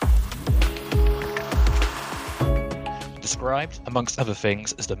described, amongst other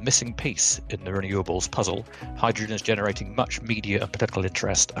things, as the missing piece in the renewables puzzle, hydrogen is generating much media and political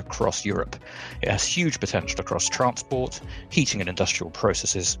interest across Europe. It has huge potential across transport, heating and industrial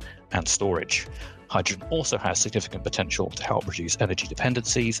processes, and storage. Hydrogen also has significant potential to help reduce energy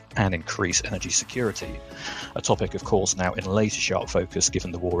dependencies and increase energy security, a topic, of course, now in laser-sharp focus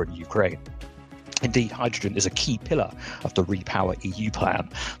given the war in Ukraine. Indeed, hydrogen is a key pillar of the Repower EU plan,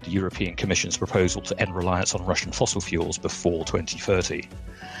 the European Commission's proposal to end reliance on Russian fossil fuels before 2030.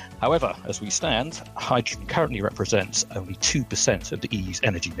 However, as we stand, hydrogen currently represents only 2% of the EU's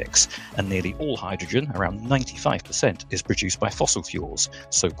energy mix, and nearly all hydrogen, around 95%, is produced by fossil fuels,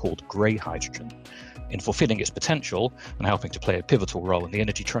 so-called grey hydrogen. In fulfilling its potential and helping to play a pivotal role in the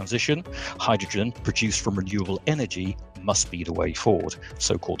energy transition, hydrogen produced from renewable energy must be the way forward,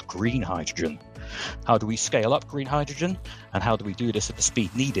 so-called green hydrogen. How do we scale up green hydrogen, and how do we do this at the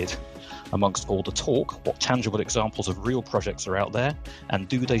speed needed? Amongst all the talk, what tangible examples of real projects are out there, and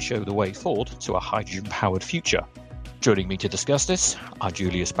do they show the way forward to a hydrogen-powered future? Joining me to discuss this are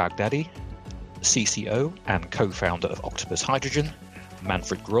Julius Baghdadi, CCO and co-founder of Octopus Hydrogen,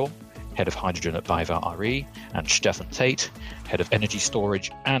 Manfred Groh, Head of Hydrogen at BayWa r.e., and Stefan Tait, Head of Energy Storage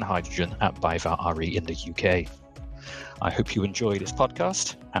and Hydrogen at BayWa r.e. in the UK. I hope you enjoy this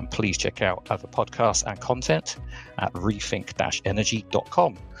podcast, and please check out other podcasts and content at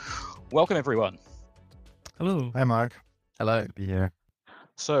r.e.think-energy.com. Welcome, everyone. Hello. Hi, Mark. Hello. Good to be here.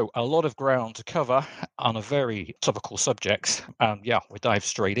 So, a lot of ground to cover on a very topical subject. We dive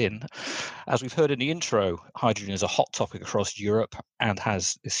straight in. As we've heard in the intro, hydrogen is a hot topic across Europe and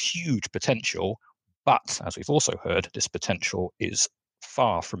has this huge potential. But as we've also heard, this potential is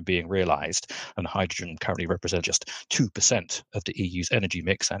far from being realised, and hydrogen currently represents just 2% of the EU's energy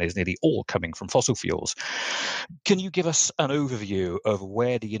mix and is nearly all coming from fossil fuels. Can you give us an overview of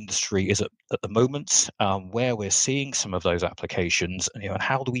where the industry is at the moment, where we're seeing some of those applications, and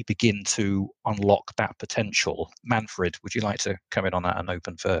how do we begin to unlock that potential? Manfred, would you like to come in on that and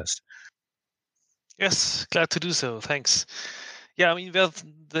open first? Yes, glad to do so. Thanks. Yeah, where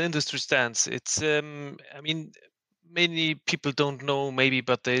the industry stands, it's, many people don't know maybe,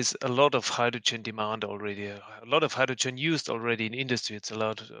 but there's a lot of hydrogen demand already, a lot of hydrogen used already in industry. It's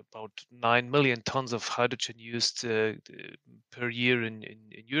about 9 million tons of hydrogen used per year in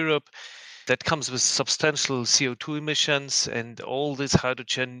Europe. That comes with substantial CO2 emissions, and all this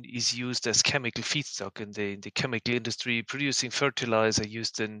hydrogen is used as chemical feedstock in the chemical industry, producing fertilizer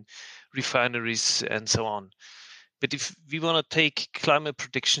used in refineries and so on. But if we want to take climate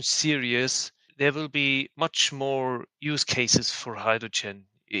prediction serious, there will be much more use cases for hydrogen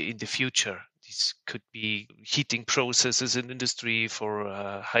in the future. This could be heating processes in industry for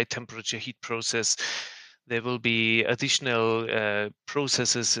high temperature heat process. There will be additional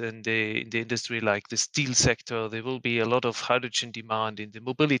processes in the industry like the steel sector. There will be a lot of hydrogen demand in the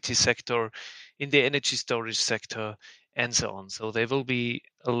mobility sector, in the energy storage sector, and so on. So there will be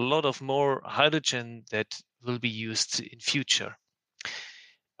a lot of more hydrogen that will be used in future.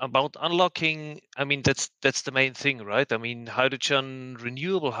 About unlocking, that's the main thing, right? Hydrogen,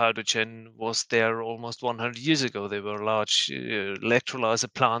 renewable hydrogen was there almost 100 years ago. There were large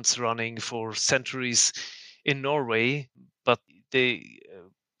electrolyzer plants running for centuries in Norway, but the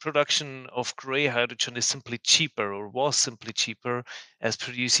production of grey hydrogen is simply cheaper, or was simply cheaper, as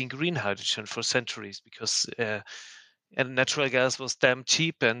producing green hydrogen for centuries, because and natural gas was damn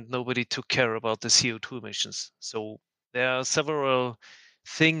cheap and nobody took care about the CO2 emissions. So there are several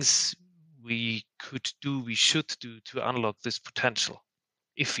things we should do to unlock this potential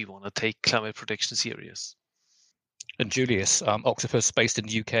if we want to take climate prediction serious. And Julius, Octopus based in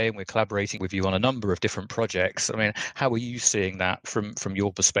the UK, and we're collaborating with you on a number of different projects. How are you seeing that from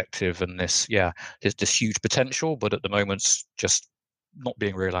your perspective, and this huge potential, but at the moment just not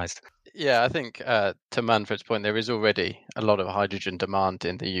being realised? Yeah, I think to Manfred's point, there is already a lot of hydrogen demand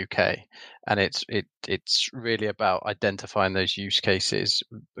in the UK, and it's really about identifying those use cases,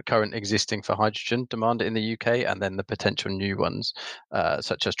 the current existing for hydrogen demand in the UK, and then the potential new ones,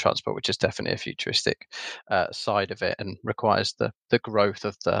 such as transport, which is definitely a futuristic side of it and requires the growth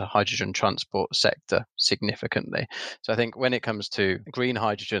of the hydrogen transport sector significantly. So I think when it comes to green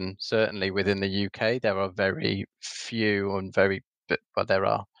hydrogen, certainly within the UK, there are very few and there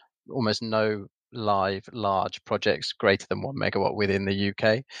are almost no live large projects greater than 1 megawatt within the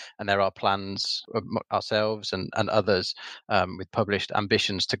UK, and there are plans ourselves and others with published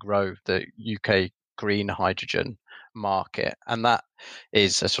ambitions to grow the UK green hydrogen market, and that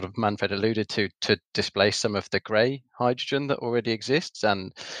is, as sort of Manfred alluded to displace some of the grey hydrogen that already exists.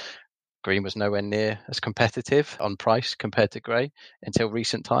 And green was nowhere near as competitive on price compared to grey until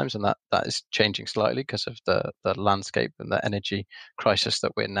recent times, and that is changing slightly because of the landscape and the energy crisis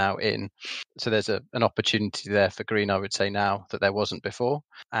that we're now in. So there's an opportunity there for green, I would say, now that there wasn't before.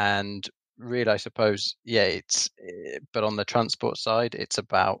 And really, I suppose, but on the transport side, it's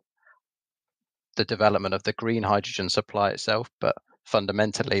about the development of the green hydrogen supply itself, but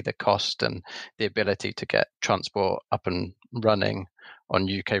fundamentally the cost and the ability to get transport up and running on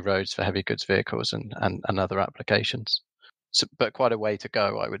UK roads for heavy goods vehicles and other applications. So, but quite a way to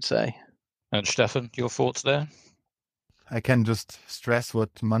go, I would say. And Stefan, your thoughts there? I can just stress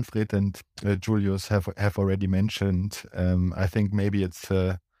what Manfred and Julius have already mentioned. I think maybe it's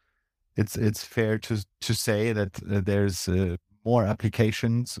fair to say that there's more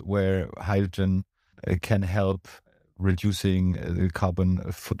applications where hydrogen can help reducing the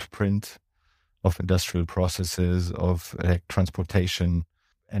carbon footprint of industrial processes, of transportation,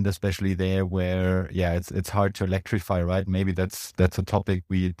 and especially there where, it's hard to electrify, right? Maybe that's a topic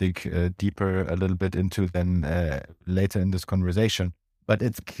we dig deeper a little bit into then later in this conversation. But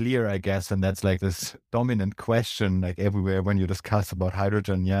it's clear, I guess, and that's like this dominant question, like everywhere when you discuss about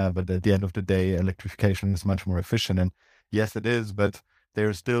hydrogen, but at the end of the day, electrification is much more efficient. And yes, it is, but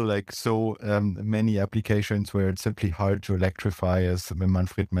there's still like so many applications where it's simply hard to electrify, as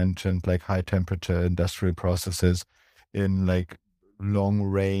Manfred mentioned, like high temperature industrial processes in like long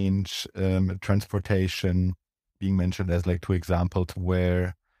range transportation being mentioned as like two examples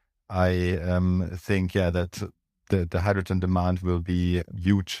where I think, that the hydrogen demand will be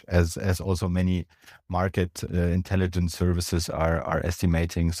huge, as also many market intelligence services are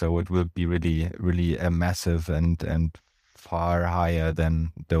estimating. So it will be really massive and far higher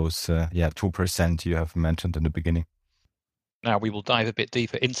than those 2% you have mentioned in the beginning. Now we will dive a bit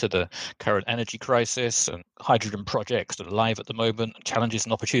deeper into the current energy crisis and hydrogen projects that are live at the moment, challenges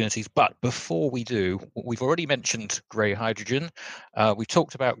and opportunities. But before we do, we've already mentioned grey hydrogen. We've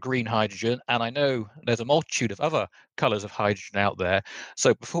talked about green hydrogen, and I know there's a multitude of other colours of hydrogen out there.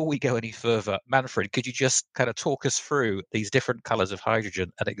 So before we go any further, Manfred, could you just kind of talk us through these different colours of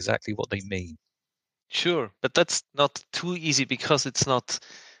hydrogen and exactly what they mean? Sure, but that's not too easy because it's not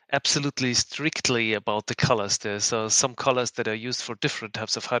absolutely strictly about the colors. There's some colors that are used for different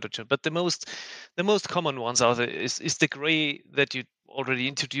types of hydrogen, but the most common ones is the gray that you already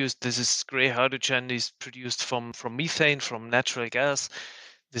introduced. This is gray hydrogen is produced from methane, from natural gas.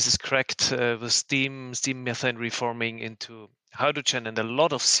 This is cracked with steam methane reforming into hydrogen and a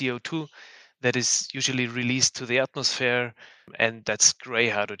lot of CO2 that is usually released to the atmosphere, and that's gray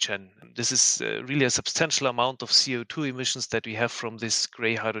hydrogen. This is really a substantial amount of CO2 emissions that we have from this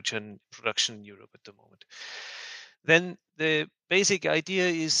gray hydrogen production in Europe at the moment. Then the basic idea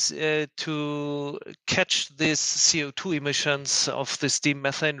is to catch this CO2 emissions of the steam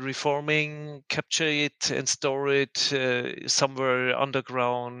methane reforming, capture it and store it somewhere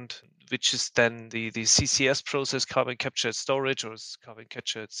underground, which is then the CCS process, carbon capture and storage, or carbon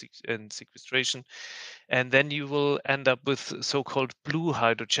capture and sequestration. And then you will end up with so-called blue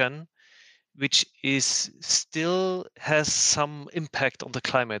hydrogen, which is still has some impact on the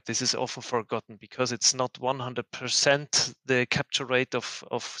climate. This is often forgotten because it's not 100% the capture rate of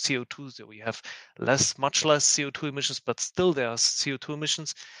CO2. So we have much less CO2 emissions, but still there are CO2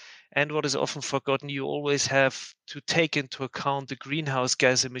 emissions. And what is often forgotten, you always have to take into account the greenhouse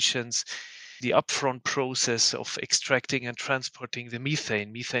gas emissions, the upfront process of extracting and transporting the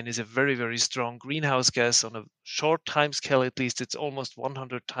methane. Methane is a very, very strong greenhouse gas. On a short time scale, at least, it's almost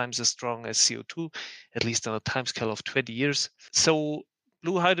 100 times as strong as CO2, at least on a time scale of 20 years. So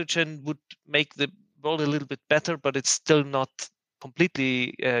blue hydrogen would make the world a little bit better, but it's still not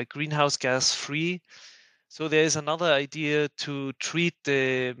completely greenhouse gas free. So there is another idea to treat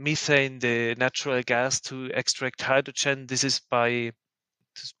the methane, the natural gas, to extract hydrogen. This is by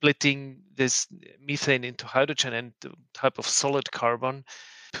splitting this methane into hydrogen and a type of solid carbon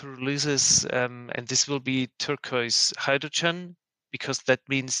pyrolysis, and this will be turquoise hydrogen, because that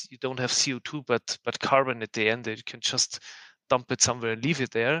means you don't have CO2 but carbon at the end. You can just dump it somewhere and leave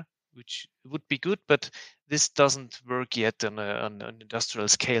it there, which would be good, but this doesn't work yet on an industrial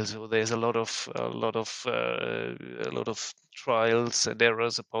scale. So there's a lot of trials and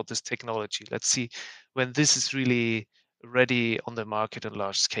errors about this technology. Let's see when this is really ready on the market on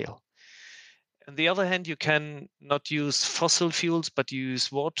large scale. On the other hand, you can not use fossil fuels, but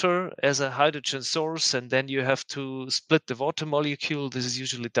use water as a hydrogen source, and then you have to split the water molecule. This is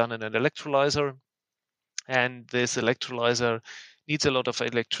usually done in an electrolyzer, and this electrolyzer needs a lot of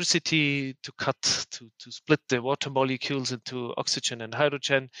electricity to split the water molecules into oxygen and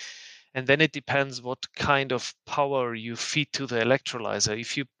hydrogen. And then it depends what kind of power you feed to the electrolyzer.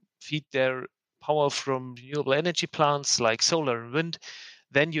 If you feed their power from renewable energy plants like solar and wind,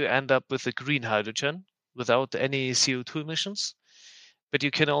 then you end up with a green hydrogen without any CO2 emissions. But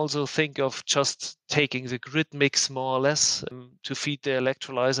you can also think of just taking the grid mix more or less to feed the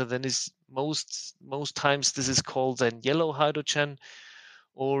electrolyzer. Then is most times this is called then yellow hydrogen,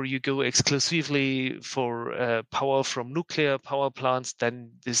 or you go exclusively for power from nuclear power plants.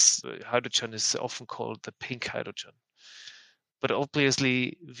 Then this hydrogen is often called the pink hydrogen. But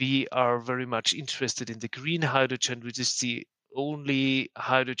obviously, we are very much interested in the green hydrogen, which is the only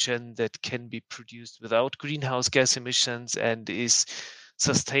hydrogen that can be produced without greenhouse gas emissions and is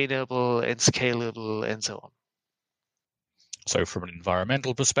sustainable and scalable and so on. So from an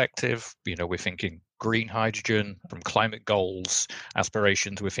environmental perspective, we're thinking green hydrogen. From climate goals,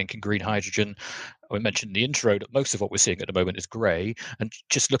 aspirations, we're thinking green hydrogen. I mentioned in the intro that most of what we're seeing at the moment is grey. And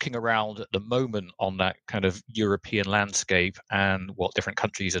just looking around at the moment on that kind of European landscape and what different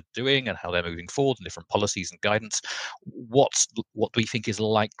countries are doing and how they're moving forward and different policies and guidance, what do we think is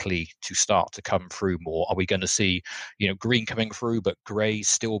likely to start to come through more? Are we going to see, green coming through, but grey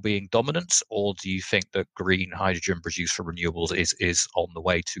still being dominant? Or do you think that green hydrogen produced from renewables is on the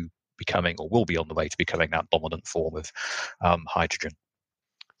way to becoming, or will be on the way to becoming, that dominant form of hydrogen?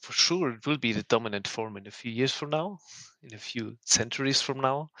 For sure, it will be the dominant form in a few years from now, in a few centuries from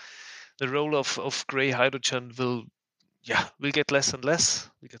now. The role of grey hydrogen will get less and less,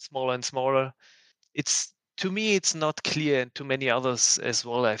 will get smaller and smaller. To me, it's not clear, and to many others as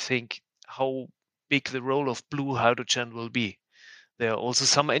well, I think, how big the role of blue hydrogen will be. There are also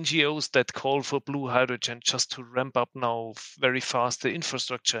some NGOs that call for blue hydrogen just to ramp up now very fast the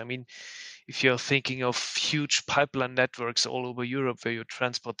infrastructure. I mean, if you're thinking of huge pipeline networks all over Europe where you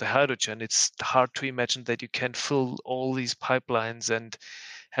transport the hydrogen, it's hard to imagine that you can fill all these pipelines and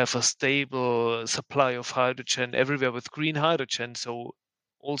have a stable supply of hydrogen everywhere with green hydrogen. So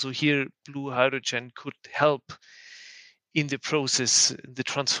also here, blue hydrogen could help in the process, the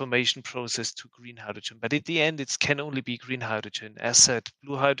transformation process to green hydrogen. But at the end, it can only be green hydrogen. As said,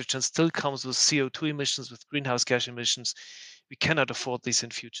 blue hydrogen still comes with CO2 emissions, with greenhouse gas emissions. We cannot afford this in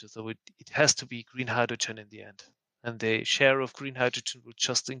future, so it has to be green hydrogen in the end. And the share of green hydrogen will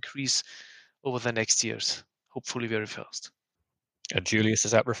just increase over the next years, hopefully very fast. And Julius,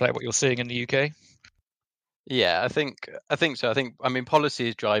 does that reflect what you're seeing in the UK? Yeah, I think so. I mean, policy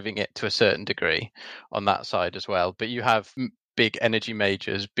is driving it to a certain degree on that side as well. But you have big energy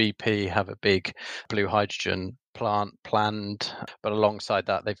majors. BP have a big blue hydrogen plant planned, but alongside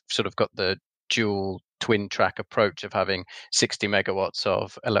that, they've sort of got the dual twin track approach of having 60 megawatts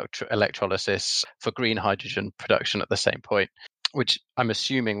of electrolysis for green hydrogen production at the same point, which I'm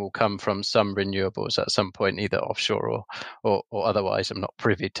assuming will come from some renewables at some point, either offshore or otherwise. I'm not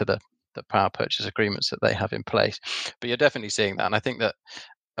privy to the power purchase agreements that they have in place, but you're definitely seeing that. And I think that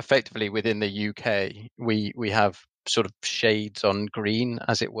effectively within the UK, we have sort of shades on green,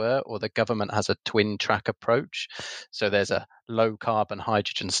 as it were, or the government has a twin track approach. So there's a low carbon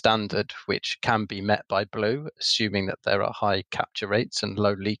hydrogen standard, which can be met by blue, assuming that there are high capture rates and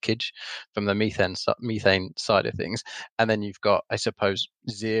low leakage from the methane side of things. And then you've got, I suppose,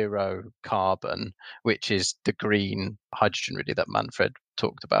 zero carbon, which is the green hydrogen really that Manfred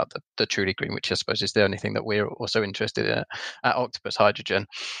talked about, the truly green, which I suppose is the only thing that we're also interested in at Octopus Hydrogen.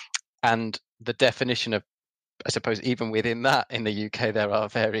 And the definition of, I suppose, even within that in the UK, there are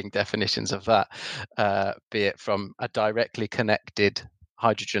varying definitions of that, be it from a directly connected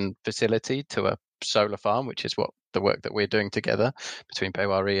hydrogen facility to a solar farm, which is what the work that we're doing together between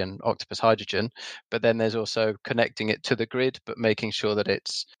BayWa and Octopus Hydrogen. But then there's also connecting it to the grid, but making sure that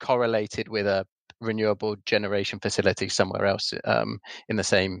it's correlated with a renewable generation facility somewhere else in the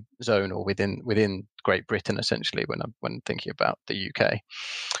same zone or within Great Britain, essentially, when thinking about the UK.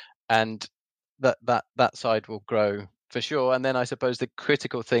 And that side will grow for sure. And then I suppose the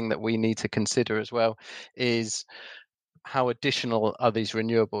critical thing that we need to consider as well is how additional are these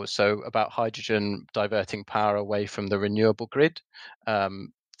renewables? So about hydrogen diverting power away from the renewable grid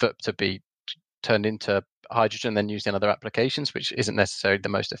to be turned into hydrogen, then used in other applications, which isn't necessarily the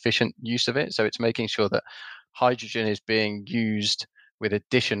most efficient use of it. So it's making sure that hydrogen is being used with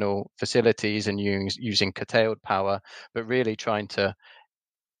additional facilities and using curtailed power, but really trying to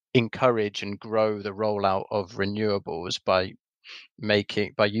encourage and grow the rollout of renewables by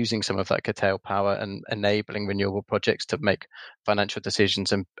using some of that curtailed power and enabling renewable projects to make financial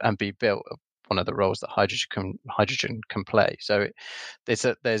decisions and be built. One of the roles that hydrogen can play. So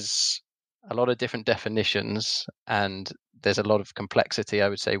there's a lot of different definitions, and there's a lot of complexity, I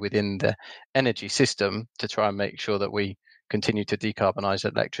would say, within the energy system to try and make sure that we continue to decarbonize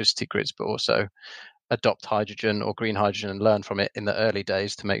electricity grids, but also adopt hydrogen or green hydrogen and learn from it in the early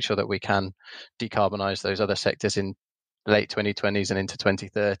days to make sure that we can decarbonize those other sectors in late 2020s and into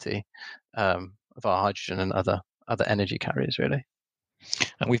 2030 of our hydrogen and other energy carriers, really.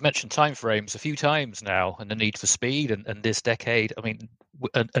 And we've mentioned timeframes a few times now, and the need for speed, and this decade. I mean,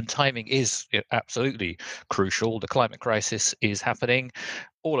 and timing is absolutely crucial. The climate crisis is happening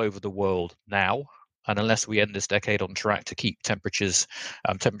all over the world now. And unless we end this decade on track to keep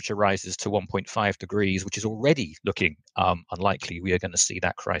temperature rises to 1.5 degrees, which is already looking unlikely, we are going to see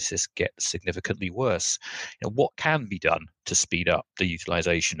that crisis get significantly worse. What can be done to speed up the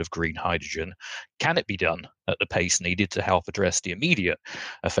utilization of green hydrogen? Can it be done at the pace needed to help address the immediate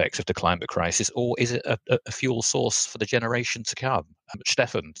effects of the climate crisis, or is it a fuel source for the generation to come?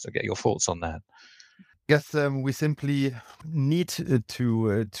 Stefan, so get your thoughts on that. Yes, we simply need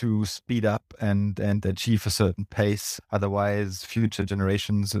to speed up and achieve a certain pace. Otherwise, future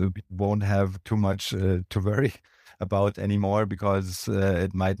generations won't have too much to worry about anymore, because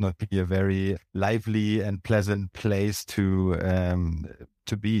it might not be a very lively and pleasant place to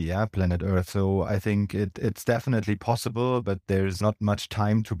be, planet Earth. So I think it's definitely possible, but there's not much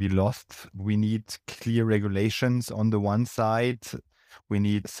time to be lost. We need clear regulations on the one side. We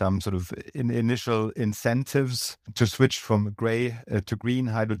need some sort of initial incentives to switch from gray to green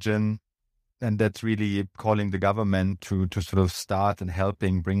hydrogen. And that's really calling the government to sort of start and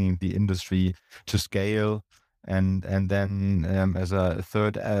helping bringing the industry to scale. And then as a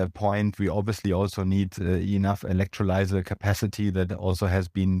third point, we obviously also need enough electrolyzer capacity. That also has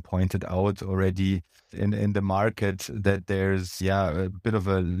been pointed out already in the market, that there's a bit of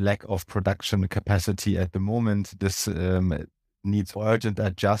a lack of production capacity at the moment. This needs urgent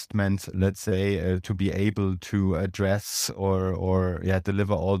adjustment, let's say, to be able to address or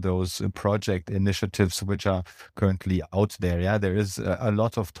deliver all those project initiatives which are currently out there. Yeah, there is a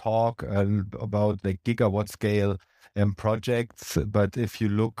lot of talk about like gigawatt scale projects, but if you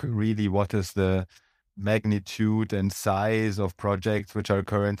look really what is the magnitude and size of projects which are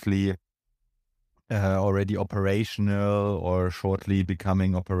currently already operational or shortly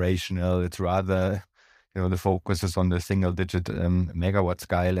becoming operational, it's rather the focus is on the single-digit megawatt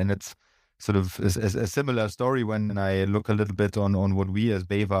scale, and it's sort of a similar story when I look a little bit on what we as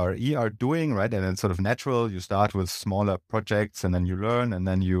BayWa r.e. are doing, right? And it's sort of natural. You start with smaller projects, and then you learn, and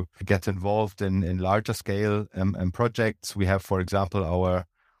then you get involved in larger scale projects. We have, for example, our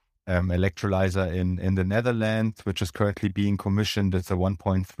electrolyzer in the Netherlands, which is currently being commissioned. It's a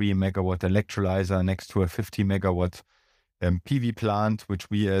 1.3 megawatt electrolyzer next to a 50 megawatt PV plant, which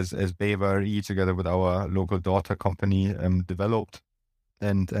we as BayWa r.e. together with our local daughter company developed,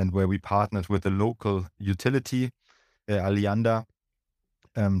 and where we partnered with the local utility, Alianda,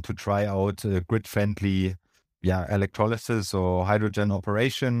 to try out grid-friendly electrolysis or hydrogen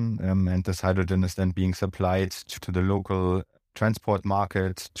operation. And this hydrogen is then being supplied to the local transport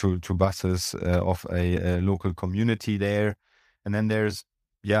market, to buses of a local community there. And then there's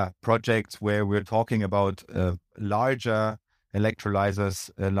projects where we're talking about larger electrolyzers,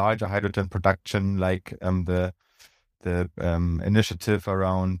 larger hydrogen production, like the initiative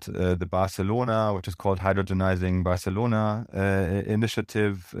around the Barcelona, which is called Hydrogenizing Barcelona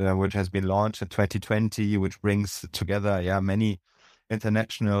initiative, which has been launched in 2020, which brings together many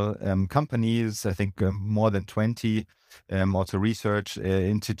international companies, I think more than 20, also research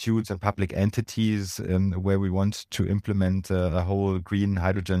institutes and public entities, where we want to implement a whole green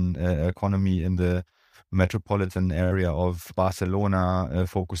hydrogen economy in the metropolitan area of Barcelona,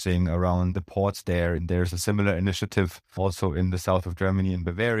 focusing around the ports there. And there's a similar initiative also in the south of Germany, in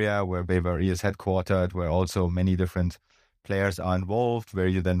Bavaria, where BayWa r.e. is headquartered, where also many different players are involved, where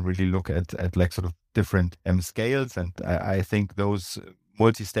you then really look at like sort of different scales. And I think those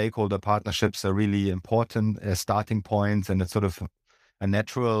multi-stakeholder partnerships are really important as starting points, and it's sort of a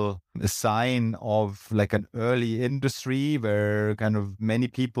natural sign of like an early industry where kind of many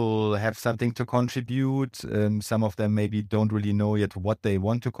people have something to contribute. Some of them maybe don't really know yet what they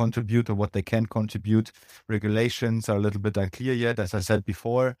want to contribute or what they can contribute. Regulations are a little bit unclear yet, as I said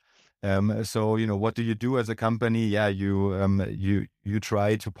before. So, what do you do as a company? You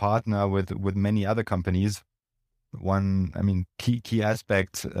try to partner with many other companies. One, key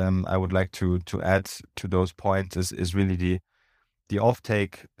aspect I would like to add to those points is really the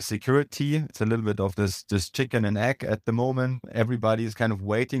offtake security. It's a little bit of this chicken and egg at the moment. Everybody is kind of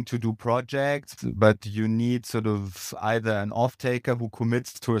waiting to do projects, but you need sort of either an offtaker who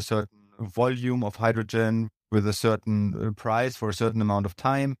commits to a certain volume of hydrogen with a certain price for a certain amount of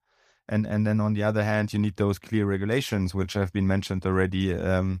time. And then on the other hand, you need those clear regulations, which have been mentioned already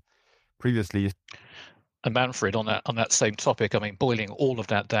previously. And Manfred, on that same topic, boiling all of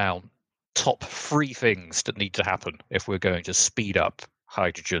that down, top 3 things that need to happen if we're going to speed up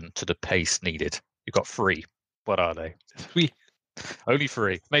hydrogen to the pace needed. You've got 3. What are they? 3. Only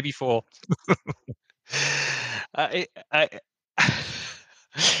 3, maybe 4. I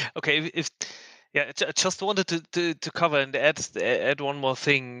okay. I just wanted to cover and add one more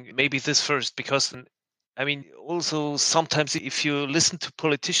thing. Maybe this first, because I mean, also sometimes if you listen to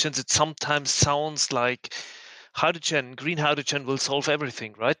politicians, it sometimes sounds like green hydrogen will solve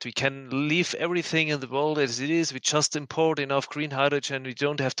everything, right? We can leave everything in the world as it is. We just import enough green hydrogen. We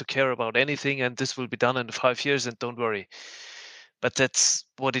don't have to care about anything, and this will be done in 5 years. And don't worry. But that's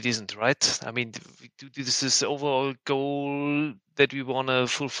what it isn't, right? I mean, this is overall goal that we want to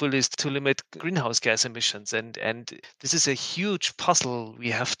fulfill is to limit greenhouse gas emissions, and this is a huge puzzle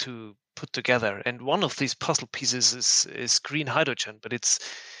we have to put together. And one of these puzzle pieces is green hydrogen, but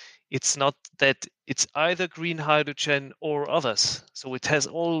it's not that it's either green hydrogen or others. So it has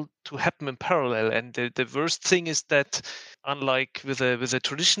all to happen in parallel. And the worst thing is that, unlike with a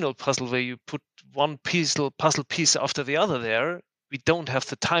traditional puzzle where you put one puzzle piece after the other there, we don't have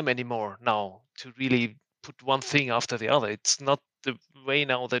the time anymore now to really put one thing after the other. It's not the way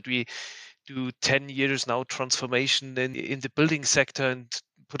now that we do 10 years now transformation in the building sector and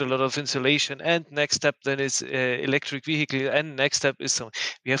put a lot of insulation, and next step then is electric vehicle, and next step is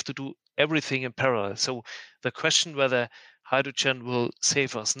we have to do everything in parallel. So the question whether hydrogen will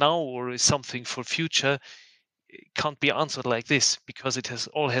save us now or is something for future can't be answered like this, because it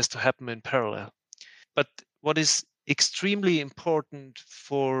all has to happen in parallel. But what is extremely important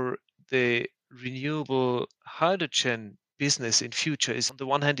for the renewable hydrogen business in future is, on the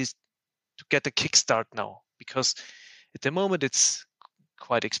one hand, is to get a kickstart now, because at the moment it's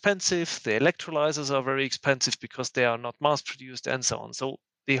quite expensive. The electrolyzers are very expensive because they are not mass produced and so on. So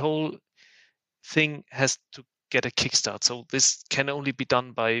the whole thing has to get a kickstart. So this can only be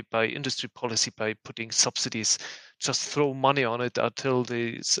done by industry policy, by putting subsidies. Just throw money on it until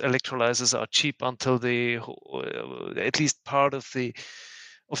the electrolyzers are cheap, until at least part of the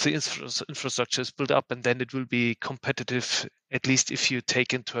infrastructure is built up, and then it will be competitive, at least if you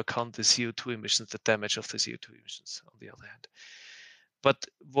take into account the CO2 emissions, the damage of the CO2 emissions on the other hand. But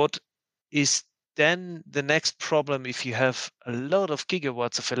what is then the next problem? If you have a lot of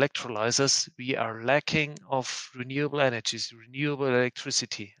gigawatts of electrolyzers, we are lacking of renewable energies, renewable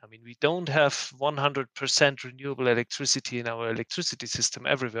electricity. I mean, we don't have 100% renewable electricity in our electricity system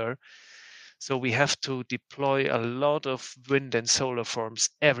everywhere. So we have to deploy a lot of wind and solar farms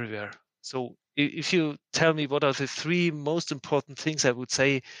everywhere. So if you tell me what are the 3 most important things, I would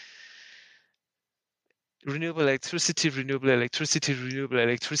say renewable electricity, renewable electricity, renewable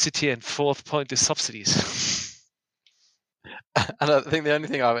electricity, and 4th point is subsidies. And I think the only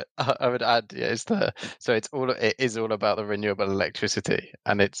thing I would add is it is all about the renewable electricity,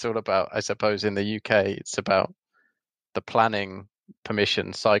 and it's all about, I suppose, in the UK, it's about the planning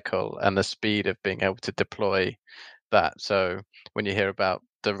permission cycle and the speed of being able to deploy that. So when you hear about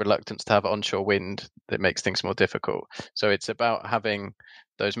the reluctance to have onshore wind, that makes things more difficult. So it's about having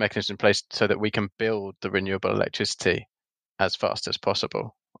those mechanisms in place so that we can build the renewable electricity as fast as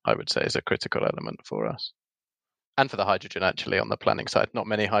possible, I would say, is a critical element for us. And for the hydrogen, actually, on the planning side. Not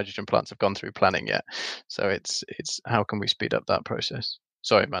many hydrogen plants have gone through planning yet. So it's how can we speed up that process?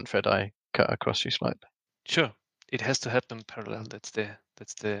 Sorry, Manfred, I cut across you slightly. Sure. It has to happen in parallel. That's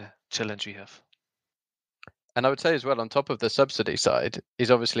the challenge we have. And I would say as well, on top of the subsidy side,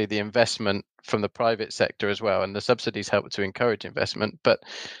 is obviously the investment from the private sector as well. And the subsidies help to encourage investment. But,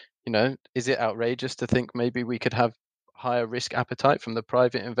 is it outrageous to think maybe we could have higher risk appetite from the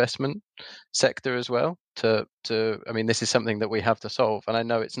private investment sector as well? This is something that we have to solve. And I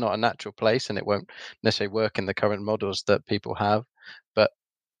know it's not a natural place and it won't necessarily work in the current models that people have. But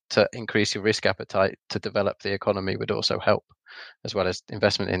to increase your risk appetite to develop the economy would also help, as well as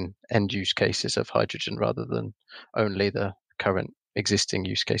investment in end use cases of hydrogen rather than only the current existing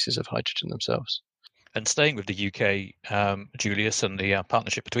use cases of hydrogen themselves. And staying with the UK, Julius, and the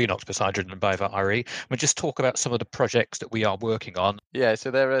partnership between Octopus Hydrogen and BayWa r.e., we'll just talk about some of the projects that we are working on. Yeah,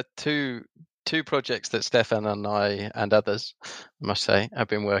 so there are two projects that Stefan and I and others, I must say, have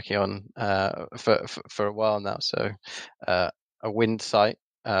been working on for a while now. So a wind site,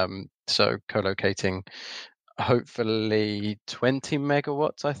 so co-locating hopefully 20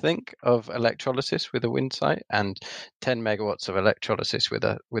 megawatts, I think, of electrolysis with a wind site and 10 megawatts of electrolysis with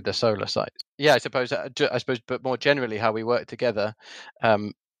a solar site. Yeah, I suppose, but more generally, how we work together.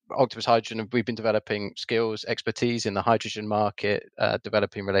 Octopus Hydrogen, we've been developing skills, expertise in the hydrogen market,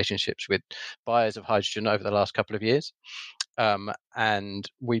 developing relationships with buyers of hydrogen over the last couple of years. And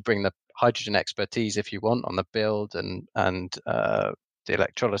we bring the hydrogen expertise, if you want, on the build and the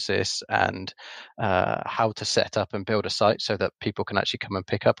electrolysis and how to set up and build a site so that people can actually come and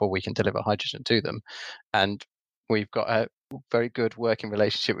pick up, or we can deliver hydrogen to them. And we've got a very good working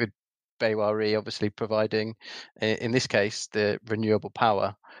relationship with BayWa r.e., obviously providing, in this case, the renewable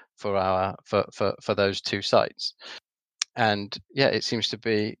power for those two sites. And yeah, it seems to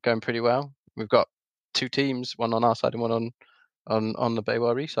be going pretty well. We've got two teams, one on our side and one on the BayWa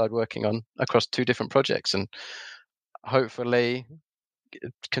r.e. side, working on across two different projects, and hopefully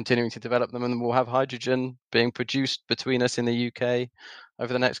continuing to develop them, and we'll have hydrogen being produced between us in the UK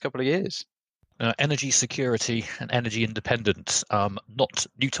over the next couple of years. Energy security and energy independence, not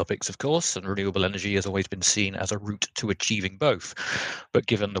new topics, of course, and renewable energy has always been seen as a route to achieving both. But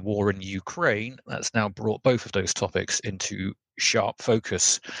given the war in Ukraine, that's now brought both of those topics into sharp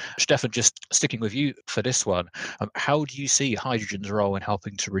focus. Stefan, just sticking with you for this one, how do you see hydrogen's role in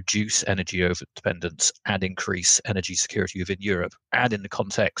helping to reduce energy overdependence and increase energy security within Europe, and in the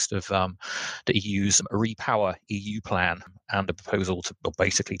context of the EU's Repower EU plan and the proposal to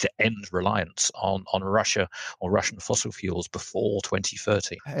basically to end reliance on Russia or Russian fossil fuels before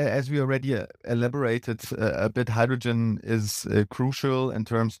 2030? As we already elaborated a bit, hydrogen is crucial in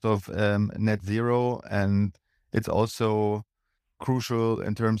terms of net zero, and it's also crucial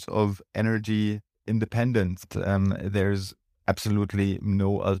in terms of energy independence. There's absolutely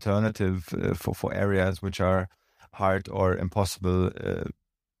no alternative for areas which are hard or impossible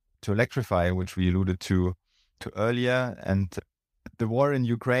to electrify, which we alluded to earlier. And the war in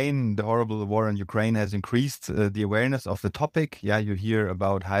Ukraine, the horrible war in Ukraine, has increased the awareness of the topic. Yeah, you hear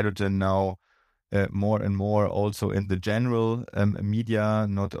about hydrogen now more and more also in the general media,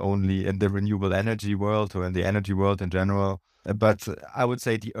 not only in the renewable energy world or in the energy world in general. But I would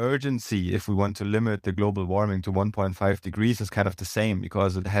say the urgency, if we want to limit the global warming to 1.5 degrees, is kind of the same,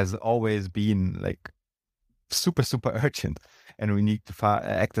 because it has always been like super, super urgent, and we need to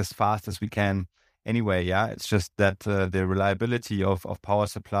act as fast as we can. Anyway, yeah, it's just that the reliability of power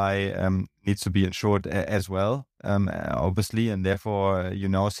supply needs to be ensured as well, obviously, and therefore you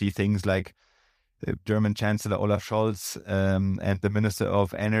now see things like German Chancellor Olaf Scholz and the Minister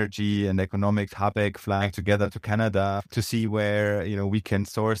of Energy and Economics Habeck flying together to Canada to see where we can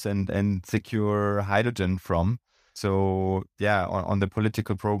source and secure hydrogen from. So yeah, on the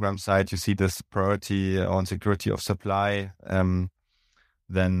political program side, you see this priority on security of supply.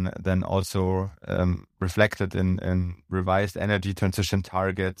 Then also reflected in revised energy transition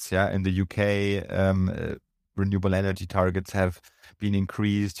targets. Yeah, in the UK, renewable energy targets have been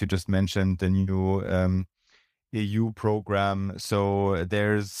increased. You just mentioned the new EU program. So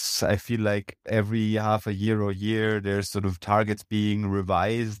there's, I feel like every half a year or year, there's sort of targets being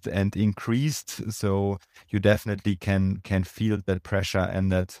revised and increased. So you definitely can feel that pressure and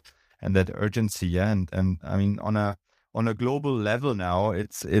that urgency. Yeah, and I mean on a global level now,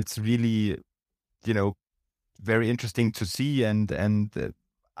 it's really, very interesting to see, and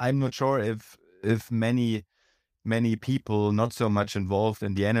I'm not sure if many people not so much involved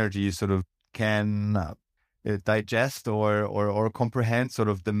in the energy sort of can digest or comprehend sort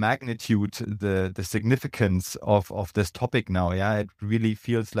of the magnitude, the significance of this topic now. Yeah, it really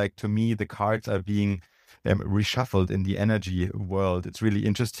feels like, to me, the cards are being reshuffled in the energy world. It's really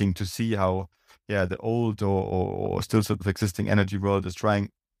interesting to see how the old or still sort of existing energy world is trying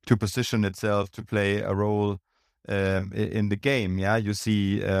to position itself to play a role in the game. Yeah, you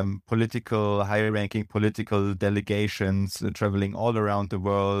see high-ranking political delegations traveling all around the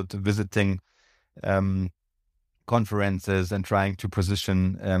world, visiting conferences and trying to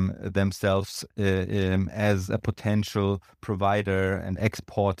position themselves as a potential provider and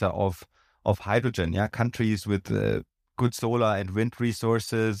exporter of hydrogen. Yeah, countries with good solar and wind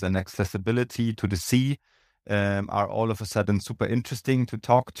resources and accessibility to the sea are all of a sudden super interesting to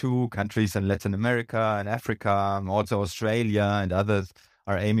talk to. Countries in Latin America and Africa, also Australia and others,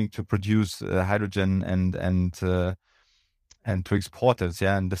 are aiming to produce hydrogen and to export it.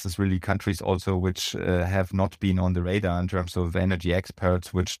 Yeah, and this is really countries also which have not been on the radar in terms of energy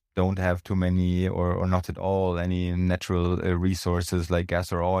experts, which don't have too many or not at all any natural resources like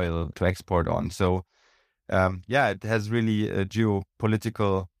gas or oil to export on. So it has really a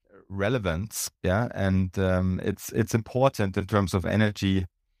geopolitical relevance. Yeah, and it's important in terms of energy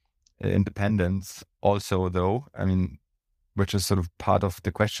independence also, though. I mean, which is sort of part of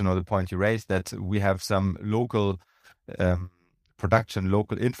the question or the point you raised, that we have some local production,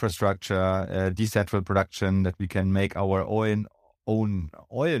 local infrastructure, decentral production, that we can make our own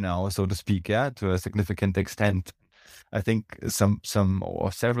oil now, so to speak, to a significant extent. I think some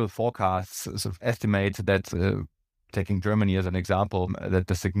or several forecasts sort of estimate that taking Germany as an example, that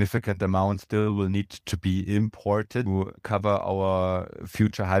a significant amount still will need to be imported to cover our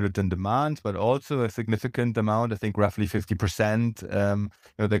future hydrogen demand, but also a significant amount, I think roughly 50%,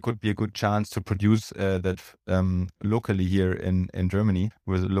 there could be a good chance to produce that locally here in Germany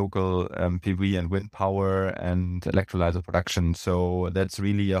with local PV and wind power and electrolyzer production. So that's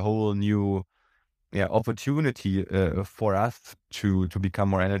really a whole new opportunity for us to become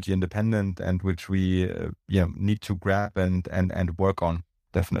more energy independent, and which we need to grab and work on,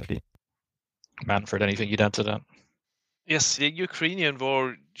 definitely. Manfred, anything you'd add to that? Yes, the Ukrainian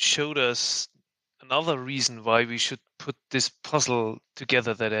war showed us another reason why we should put this puzzle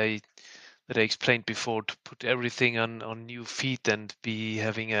together that I explained before, to put everything on new feet and be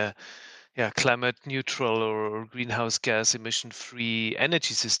having a climate neutral or greenhouse gas emission free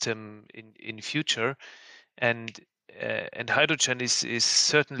energy system in future. And hydrogen is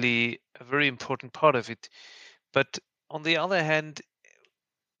certainly a very important part of it. But on the other hand,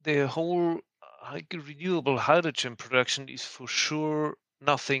 the whole renewable hydrogen production is for sure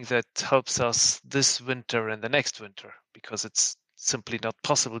nothing that helps us this winter and the next winter, because it's simply not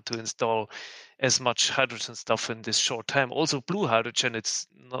possible to install as much hydrogen stuff in this short time. Also, blue hydrogen, it's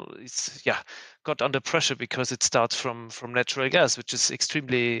got under pressure because it starts from natural gas, which is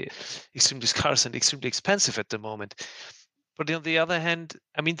extremely scarce and extremely expensive at the moment. But on the other hand,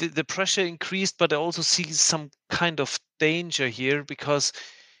 I mean, the pressure increased, but I also see some kind of danger here, because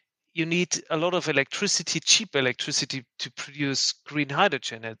you need a lot of electricity, cheap electricity, to produce green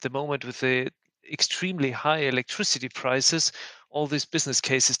hydrogen. At the moment, with the extremely high electricity prices, all these business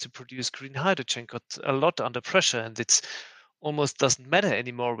cases to produce green hydrogen got a lot under pressure, and it's almost doesn't matter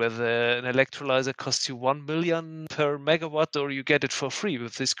anymore whether an electrolyzer costs you 1 million per megawatt or you get it for free.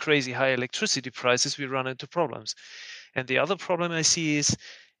 With this crazy high electricity prices, we run into problems. And the other problem I see is,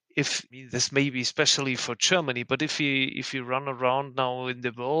 this may be especially for Germany, but if you run around now in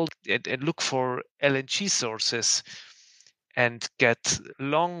the world and look for LNG sources and get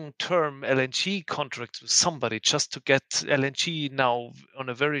long-term LNG contracts with somebody just to get LNG now on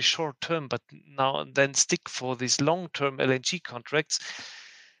a very short term, but now and then stick for these long-term LNG contracts,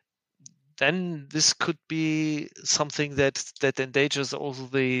 then this could be something that endangers also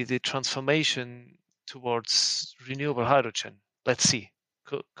the transformation towards renewable hydrogen. Let's see.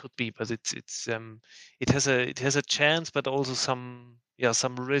 Could be, but it has a chance, but also some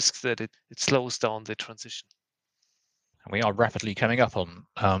risks that it slows down the transition. We are rapidly coming up on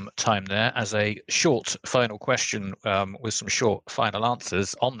time there. As a short final question with some short final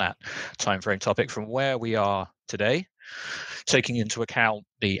answers on that timeframe topic, from where we are today, taking into account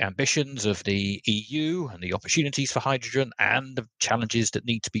the ambitions of the EU and the opportunities for hydrogen and the challenges that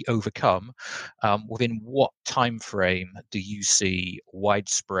need to be overcome, within what time frame do you see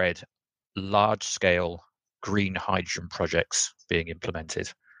widespread, large-scale green hydrogen projects being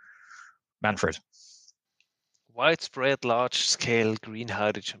implemented? Manfred. Widespread, large-scale green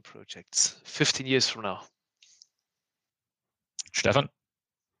hydrogen projects, 15 years from now. Stefan?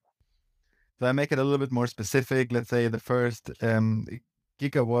 So I make it a little bit more specific. Let's say the first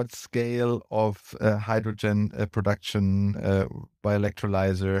gigawatt scale of hydrogen production by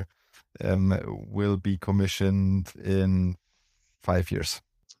electrolyzer will be commissioned in 5 years.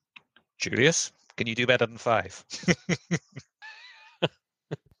 Julius, can you do better than 5?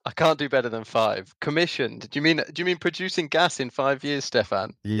 I can't do better than 5. Commissioned? Do you mean producing gas in 5 years,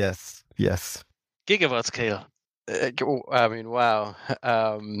 Stefan? Yes. Gigawatt scale. I mean, wow.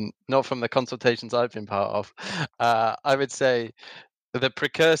 Not from the consultations I've been part of. I would say the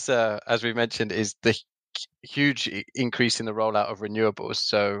precursor, as we mentioned, is the huge increase in the rollout of renewables.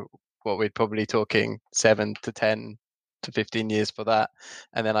 So what we're probably talking 7 to 10 to 15 years for that.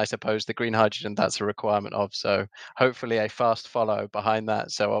 And then I suppose the green hydrogen, that's a requirement of. So hopefully a fast follow behind that.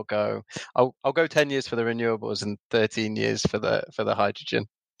 So I'll go 10 years for the renewables and 13 years for the hydrogen.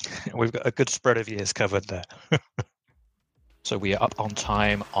 We've got a good spread of years covered there. So we are up on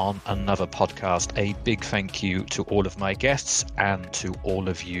time on another podcast. A big thank you to all of my guests and to all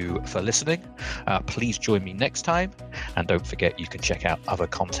of you for listening. Please join me next time. And don't forget, you can check out other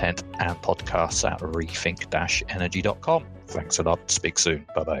content and podcasts at r.e.think-energy.com. Thanks a lot. Speak soon.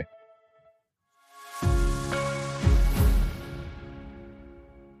 Bye-bye.